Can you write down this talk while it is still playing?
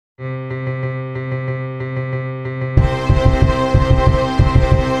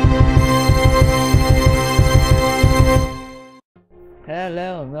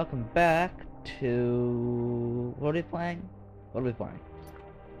welcome back to... What are we playing? What are we playing?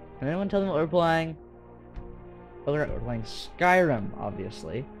 Can anyone tell me what we're playing? Oh, we're playing Skyrim,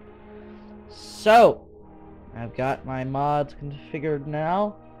 obviously. So, I've got my mods configured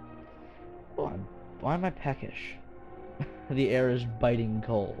now. Oh, why am I peckish? The air is biting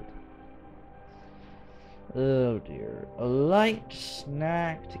cold. Oh dear. A light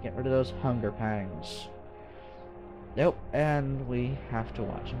snack to get rid of those hunger pangs. Nope, and we have to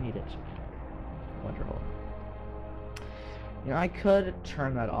watch him eat it. Wonderful. You know, I could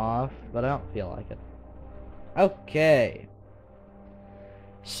turn that off, but I don't feel like it. Okay.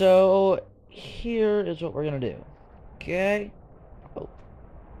 So, here is what we're gonna do. Okay. Oh.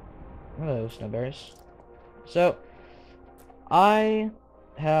 Hello, snowberries. So, I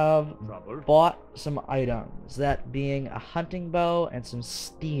have bought some items, that being a hunting bow and some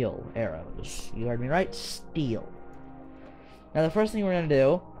steel arrows. You heard me right? Steel. Now, the first thing we're going to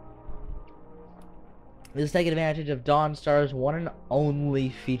do is take advantage of Dawnstar's one and only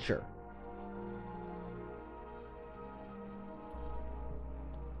feature.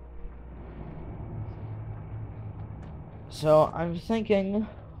 So, I'm thinking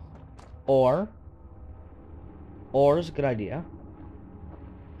ore. Ore is a good idea.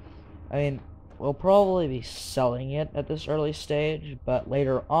 I mean, we'll probably be selling it at this early stage, but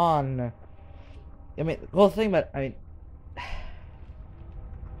later on... I mean, well, the thing about... I mean...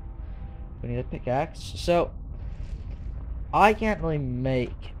 We need a pickaxe. So, I can't really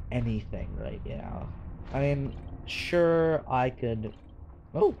make anything right now. I mean, sure, I could...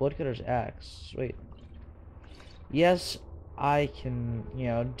 Oh, woodcutter's axe. Sweet. Yes, I can, you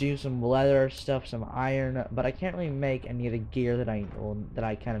know, do some leather stuff, some iron, but I can't really make any of the gear that I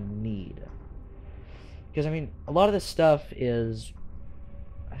kind of need. Because, I mean, a lot of this stuff is...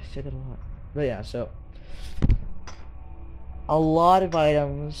 I say that a lot. But yeah, so... A lot of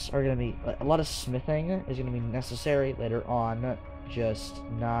items are going to be... A lot of smithing is going to be necessary later on, just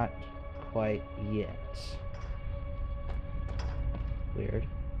not quite yet. Weird.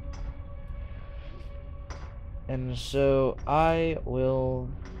 And so, I will...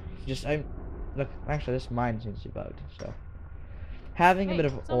 Look, actually, this mine seems to be bugged, so... Having a bit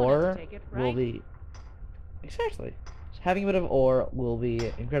of ore will be... Exactly. Having a bit of ore will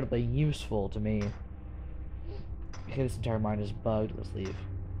be incredibly useful to me. Okay, this entire mine is bugged. Let's leave.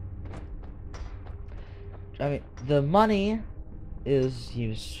 I mean, the money is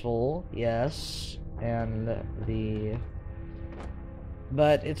useful, yes, and the...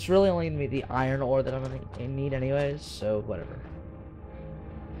 But it's really only going to be the iron ore that I'm going to need anyways, so whatever.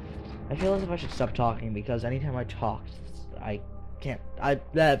 I feel as if I should stop talking, because anytime I talk, I can't... Did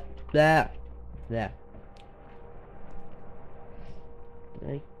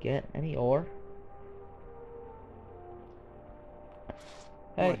I get any ore?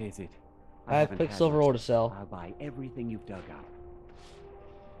 Hey, what is it? I have quicksilver ore to sell. I'll buy everything you've dug out.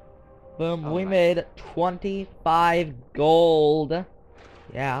 Boom, we made 25 gold.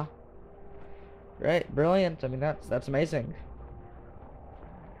 Yeah. Right, brilliant. I mean, that's amazing.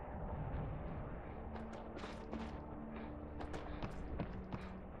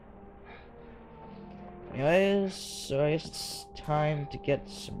 Anyways, so I guess it's time to get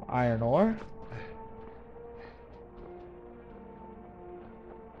some iron ore.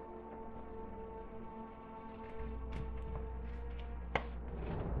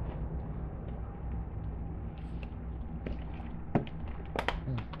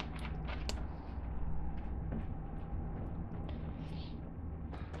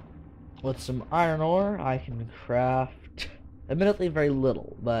 With some iron ore, I can craft, admittedly very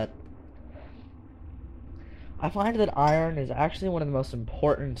little, but I find that iron is actually one of the most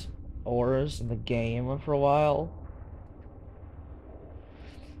important ores in the game for a while.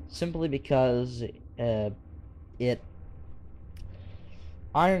 Simply because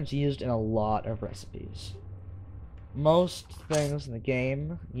iron's used in a lot of recipes. Most things in the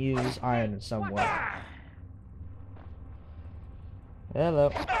game use iron in some way.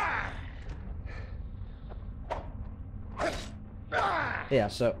 Hello. Yeah,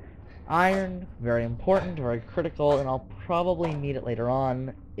 so iron, very important, very critical, and I'll probably need it later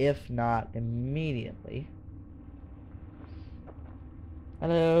on, if not immediately.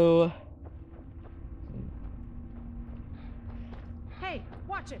 Hello. Hey,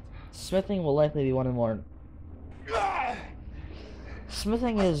 watch it. Smithing will likely be one of the more...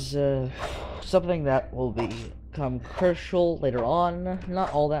 Smithing is something that will become crucial later on.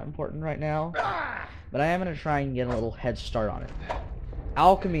 Not all that important right now, but I am going to try and get a little head start on it.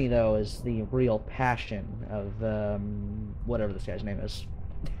 Alchemy, though, is the real passion of, whatever this guy's name is.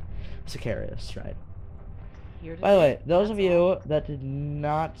 Sicarius, right? here to By the way, stay, those of that's all. you that did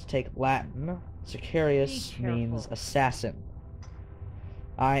not take Latin, Sicarius Be means careful. assassin.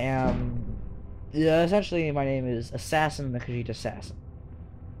 I am... Yeah, essentially, my name is Assassin the Khajiit Assassin.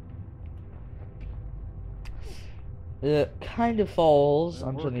 It kind of falls We're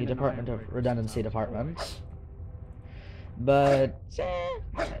under the working in Department of ironworkers Redundancy since I was a boy. Department.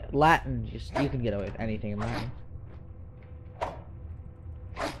 But Latin, you can get away with anything in Latin.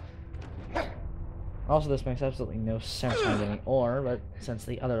 Also, this makes absolutely no sense when I'm getting ore, but since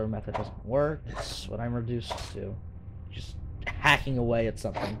the other method doesn't work, it's what I'm reduced to. Just hacking away at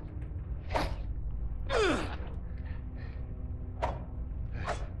something.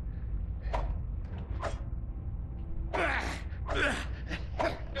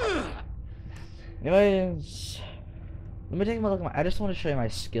 Anyways, let me take a look at my... I just want to show you my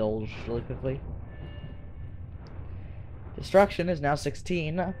skills really quickly. Destruction is now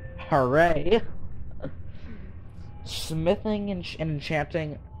 16. Hooray! Smithing and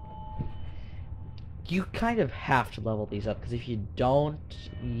enchanting... You kind of have to level these up, because if you don't,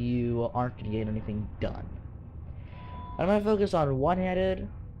 you aren't going to get anything done. I'm going to focus on one-handed,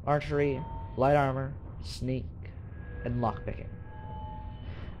 archery, light armor, sneak, and lockpicking,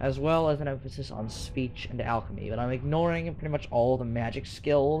 as well as an emphasis on speech and alchemy, but I'm ignoring pretty much all the magic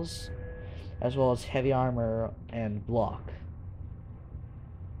skills, as well as heavy armor and block.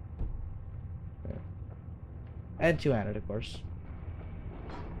 And two-handed, of course.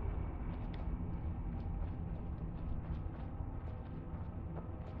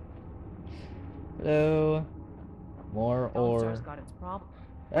 Hello. More ore. Dawnstar's got its problem.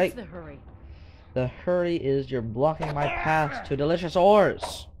 Hey. What's the hurry? The hurry is you're blocking my path to delicious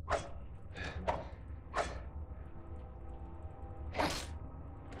ores.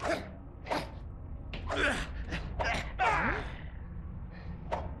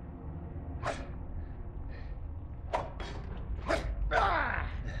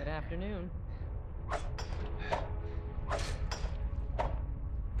 Good afternoon.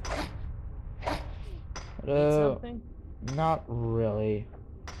 Need Hello. something? Not really.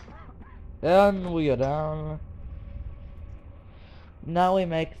 Then we go down. Now we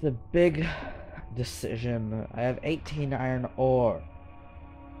make the big decision. I have 18 iron ore.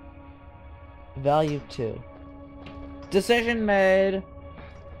 Value 2. Decision made!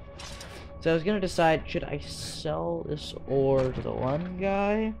 So I was gonna decide, should I sell this ore to the one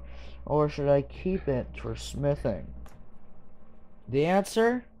guy? Or should I keep it for smithing? The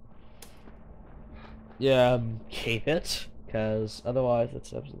answer? Yeah, keep it. Because otherwise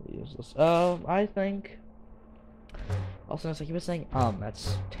it's absolutely useless. I think... Also, as I keep saying,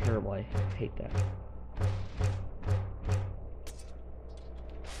 that's terrible. I hate that.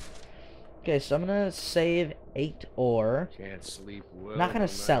 Okay, so I'm gonna save 8 ore. Can't sleep well. Not gonna no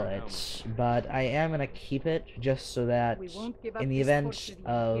sell matter how it, much. but I am gonna keep it just so that We won't give up in the this event torch to the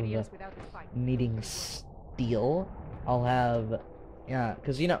of Imperials without a fight. needing steel, I'll have, yeah,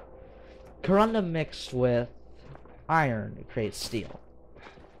 because you know, corundum mixed with iron creates steel.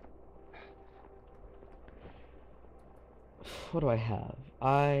 What do I have?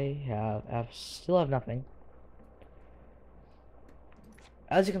 I still have nothing.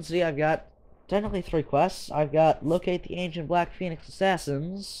 As you can see, I've got technically 3 quests. I've got locate the ancient Black Phoenix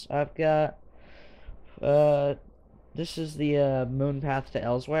assassins. I've got this is the moon path to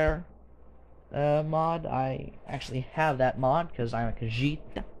elsewhere mod. I actually have that mod because I'm a Khajiit.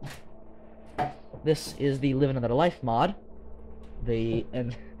 This is the live another life mod.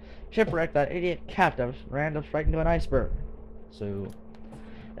 And shipwreck that idiot captive ran us right into an iceberg. So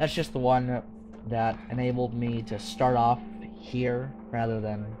that's just the one that enabled me to start off here rather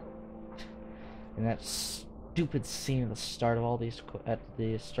than in that stupid scene at the start of all these at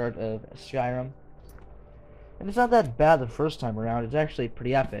the start of Skyrim. And it's not that bad the first time around. It's actually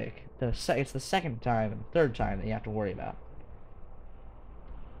pretty epic. It's the second time and third time that you have to worry about.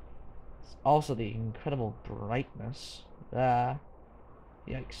 It's also the incredible brightness.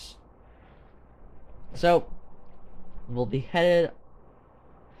 Yikes. So we'll be headed.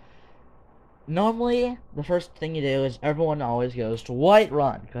 Normally, the first thing you do is everyone always goes to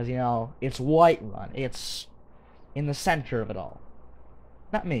Whiterun, because, you know, it's Whiterun. It's in the center of it all.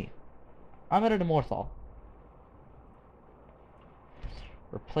 Not me. I'm headed to Morthal.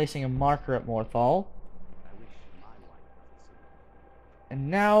 We're placing a marker at Morthal. And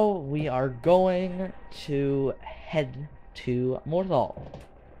now we are going to head to Morthal.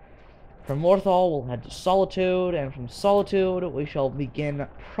 From Morthal, we'll head to Solitude, and from Solitude, we shall begin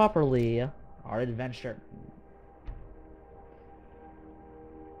properly our adventure.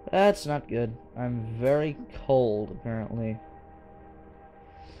 That's not good. I'm very cold, apparently.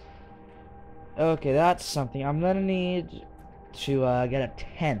 Okay, that's something. I'm gonna need to get a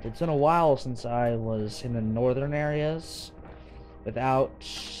tent. It's been a while since I was in the northern areas without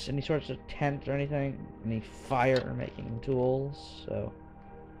any sorts of tent or anything, any fire making tools, so...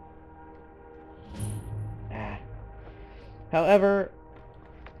 However,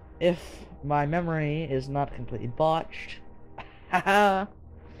 if my memory is not completely botched, I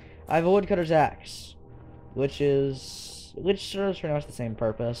have a woodcutter's axe, which serves pretty much the same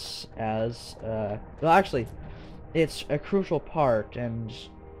purpose as, well, actually, it's a crucial part, and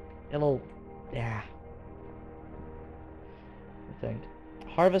it'll, I think.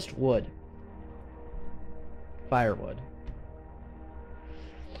 Harvest wood. Firewood.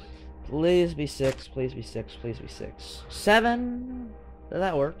 Please be 6, please be 6, please be 6. 7?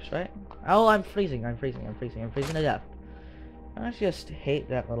 That works, right? Oh, I'm freezing I'm freezing to death. I just hate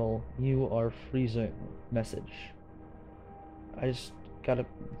that little "you are freezing" message. I just got a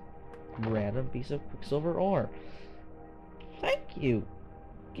random piece of quicksilver ore. Thank you,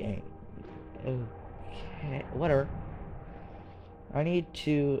 game. Okay, whatever. I need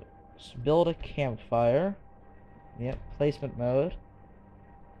to build a campfire. Yep, placement mode.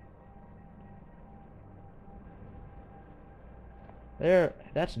 There,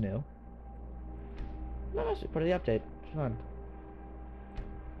 that's new. No, that's part of the update. Fun.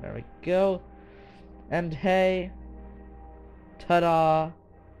 There we go. And hey, ta-da!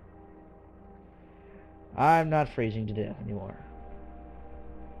 I'm not freezing to death anymore.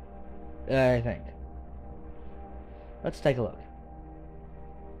 I think. Let's take a look.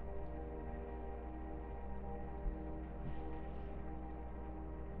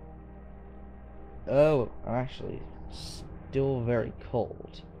 Oh, I'm actually still very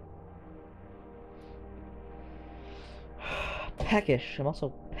cold. Peckish. I'm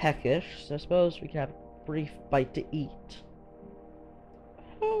also peckish, so I suppose we can have a brief bite to eat.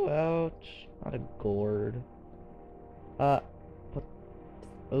 Oh, ouch. Not a gourd. But,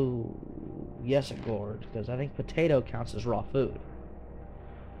 oh, yes, a gourd, because I think potato counts as raw food.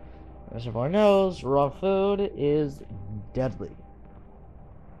 As everyone knows, raw food is deadly.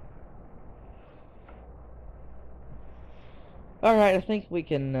 Alright, I think we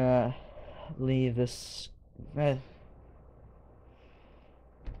can, leave this...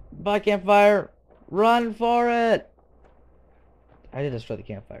 Bye, campfire! Run for it! I did destroy the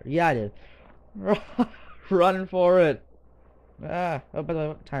campfire. Yeah, I did. Run for it! Ah, oh, by the way,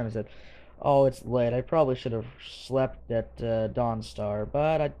 what time is it? Oh, it's late. I probably should have slept at, Dawnstar,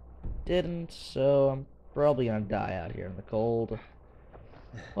 but I didn't, so I'm probably gonna die out here in the cold.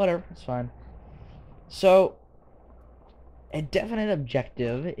 Whatever, it's fine. So... a definite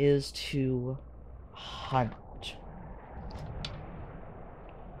objective is to hunt.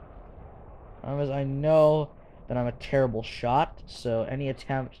 As I know that I'm a terrible shot, so any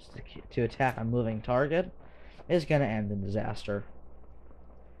attempt to attack a moving target is going to end in disaster.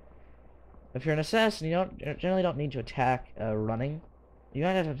 If you're an assassin, you generally don't need to attack running. You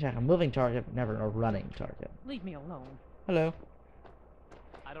might have to attack a moving target, but never a running target. Leave me alone. Hello.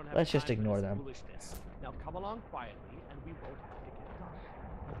 I don't have Let's just time for ignore this them. foolishness. Now come along quietly, and we won't have to get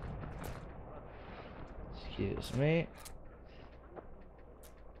going. Excuse me.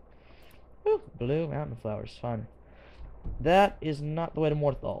 Ooh, blue mountain flowers, fun. That is not the way to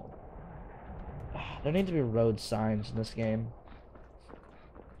Morthal. There need to be road signs in this game.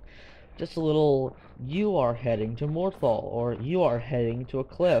 Just a little, you are heading to Morthal, or you are heading to a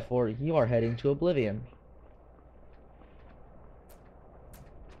cliff, or you are heading to Oblivion.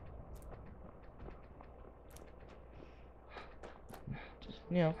 Just,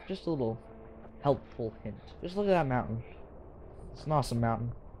 you know, just a little helpful hint. Just look at that mountain. It's an awesome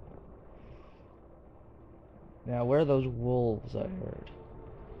mountain. Now, where are those wolves I heard?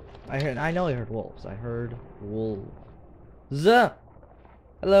 I know I heard wolves. I heard wolves.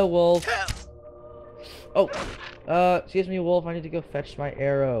 Hello, wolf. Oh, excuse me, wolf. I need to go fetch my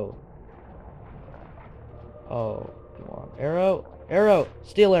arrow. Oh, come on. Arrow. Arrow.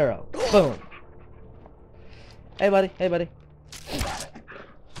 Steel arrow. Boom. Hey, buddy. Hey, buddy.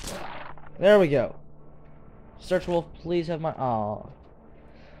 There we go. Search wolf, please have my... Aw.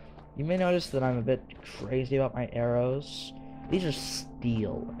 You may notice that I'm a bit crazy about my arrows. These are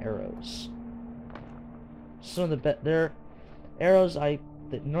steel arrows. Some of the they're arrows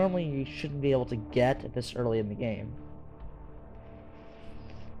that normally you shouldn't be able to get at this early in the game.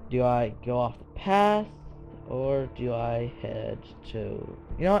 Do I go off the path, or do I head to...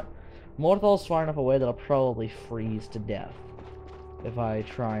 You know what? Morthal's far enough away that I'll probably freeze to death if I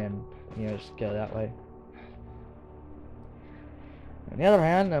try and, you know, just go that way. On the other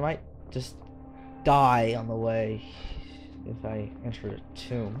hand, I might just die on the way if I enter a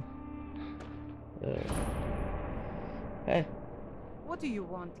tomb. Hey, What do you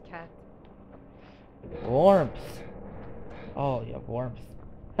want, cat? warmth. Oh, yeah, warmth.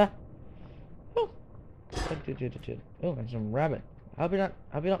 Huh. Oh, oh, and some rabbit. I hope you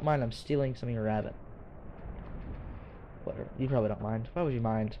don't mind. I'm stealing some of your rabbit. Whatever. You probably don't mind. Why would you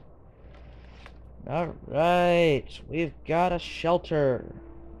mind? All right, we've got a shelter.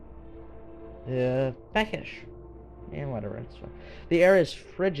 Peckish. And whatever. It's fine. The air is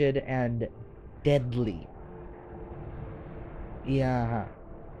frigid and deadly. Yeah.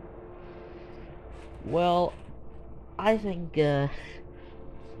 Well, I think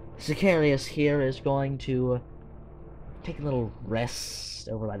Sicarius here is going to take a little rest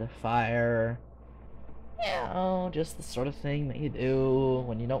over by the fire. You know, just the sort of thing that you do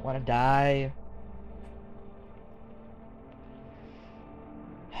when you don't want to die.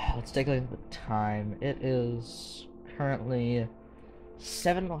 Let's take a look at the time. It is currently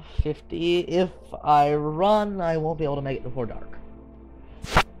 7:50. If I run, I won't be able to make it before dark.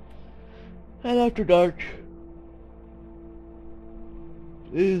 And after dark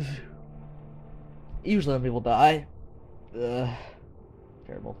is usually when people die.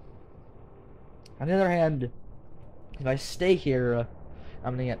 Terrible. On the other hand, if I stay here,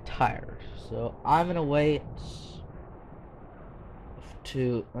 I'm gonna get tired. So I'm gonna wait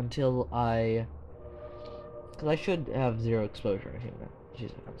until because I should have 0 exposure here. 2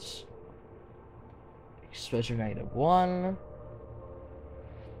 seconds. Exposure -1.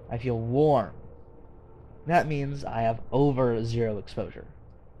 I feel warm. That means I have over 0 exposure.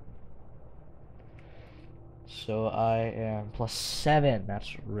 So I am +7.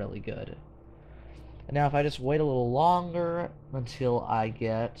 That's really good. And now if I just wait a little longer until I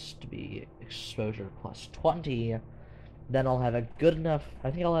get to be exposure +20, then I'll have a good enough,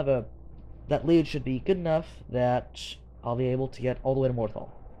 I think I'll have a, that lead should be good enough that I'll be able to get all the way to Morthal.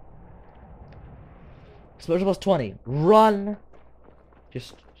 Exposure +20. Run!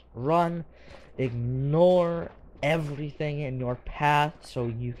 Just run. Ignore everything in your path so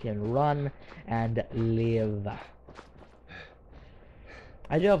you can run and live.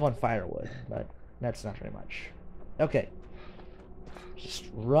 I do have 1 firewood, but that's not very much. Okay. Just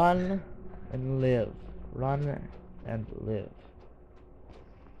run and live. Run and live.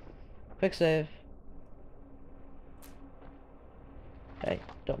 Quick save. Hey,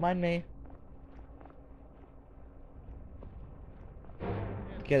 don't mind me.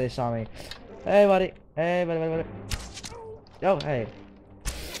 Okay, they saw me. Hey, buddy. Hey, buddy. Oh, hey.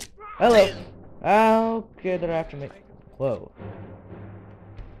 Hello. Okay, they're after me. Whoa.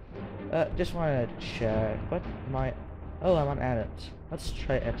 Just wanted to check. What my... Oh, I'm on addicts. Let's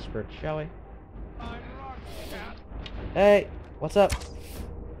try expert, shall we? Hey, what's up?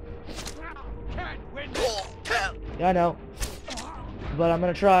 Yeah, I know. But I'm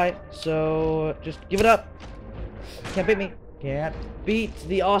gonna try, so just give it up. Can't beat me. Can't beat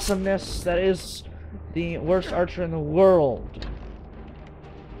the awesomeness that is the worst archer in the world.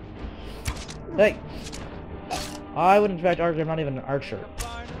 Hey! I would in fact argue I'm not even an archer.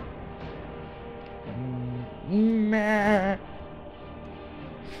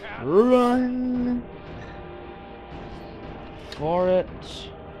 Run for it.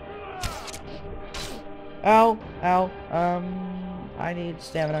 Ow, ow, I need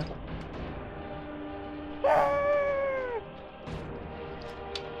stamina.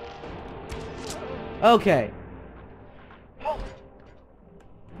 Okay.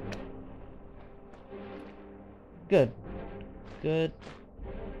 Good. Good.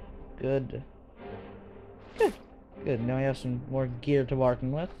 Good. Good. Good. Now I have some more gear to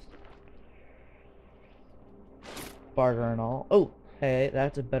bargain with. Barter and all. Oh, hey,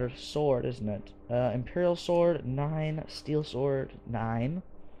 that's a better sword, isn't it? Imperial sword, 9. Steel sword, 9.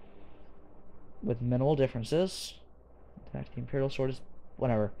 With minimal differences. In fact, the Imperial sword is...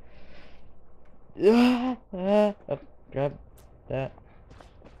 whatever. Oh, grab that.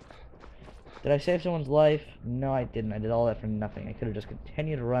 Did I save someone's life? No, I didn't. I did all that for nothing. I could have just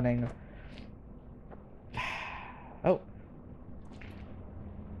continued running. Oh.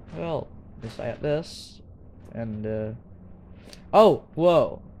 Well, at least I got this. And, oh,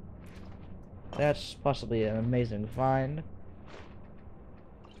 whoa. That's possibly an amazing find.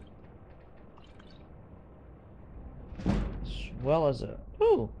 As well as a...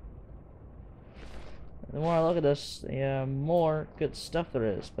 Ooh. The more I look at this, the more good stuff there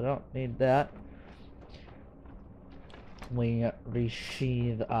is, but I don't need that. We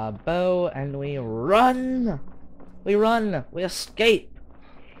resheathe our bow and we run! We run! We escape!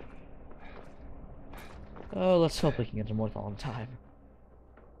 Oh, let's hope we can get to Morthal in time.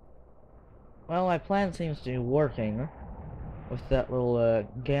 Well, my plan seems to be working. with that little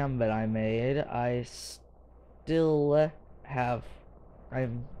gambit I made, I'm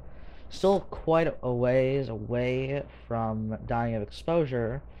still quite a ways away from dying of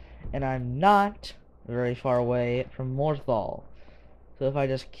exposure, and I'm not very far away from Morthal. So if I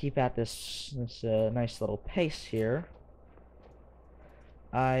just keep at this nice little pace here,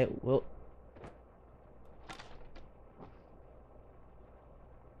 I will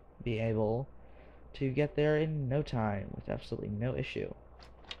be able to get there in no time with absolutely no issue.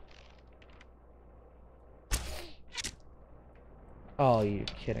 Oh, you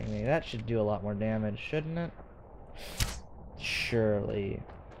kidding me? That should do a lot more damage, shouldn't it? Surely.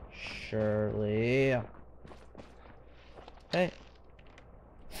 Surely. Hey.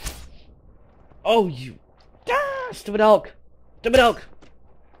 Oh, you... Ah, stupid elk! Stupid elk!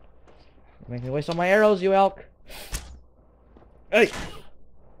 You're making me waste all my arrows, you elk! Hey!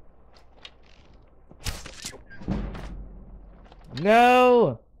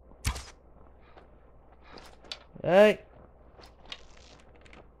 No! Hey!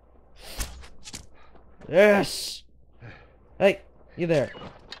 Yes! Hey, you there.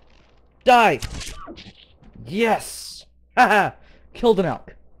 Die! Yes! Haha! Killed an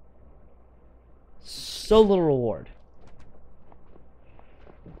elk. So little reward.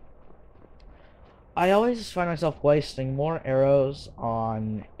 I always find myself wasting more arrows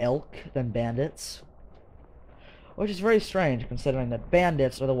on elk than bandits. Which is very strange, considering that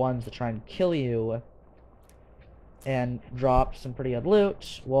bandits are the ones that try and kill you and drop some pretty good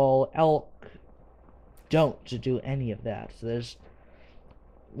loot, while elk don't do any of that. So there's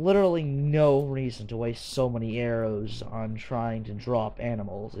literally no reason to waste so many arrows on trying to drop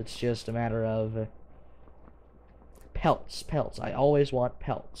animals. It's just a matter of pelts. I always want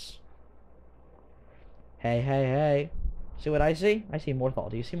pelts. Hey, hey, hey. See what I see? I see Morthal.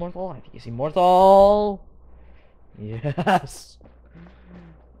 Do you see Morthal? I think you see Morthal. Yes.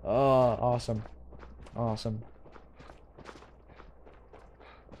 Oh, awesome. Awesome.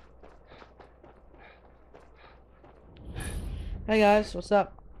 Hey guys, what's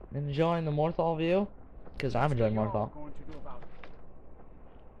up? Enjoying the Morthal view? Because I'm enjoying Morthal. Going to do about it?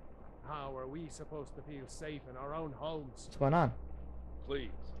 How are we supposed to feel safe in our own homes? What's going on? Please,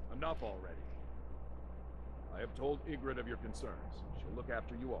 enough already. I have told Ygritte of your concerns. She'll look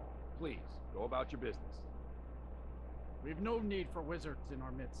after you all. Please, go about your business. We've no need for wizards in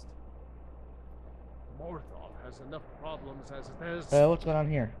our midst. Morthal has enough problems as it is. What's going on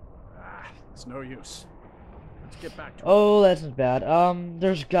here? It's no use. Let's get back to Oh, that's not bad.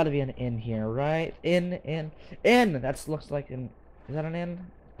 There's got to be an inn here, right? Inn. That looks like an... Is that an inn?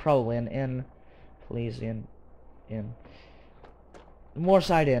 Probably an inn. Please, inn. More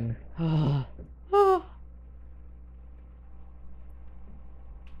side inn.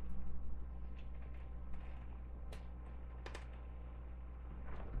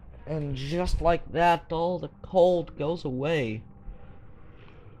 And just like that, all the cold goes away.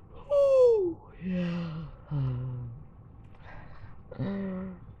 Ooh, yeah.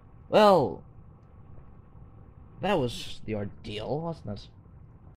 Well, that was the ordeal, wasn't it?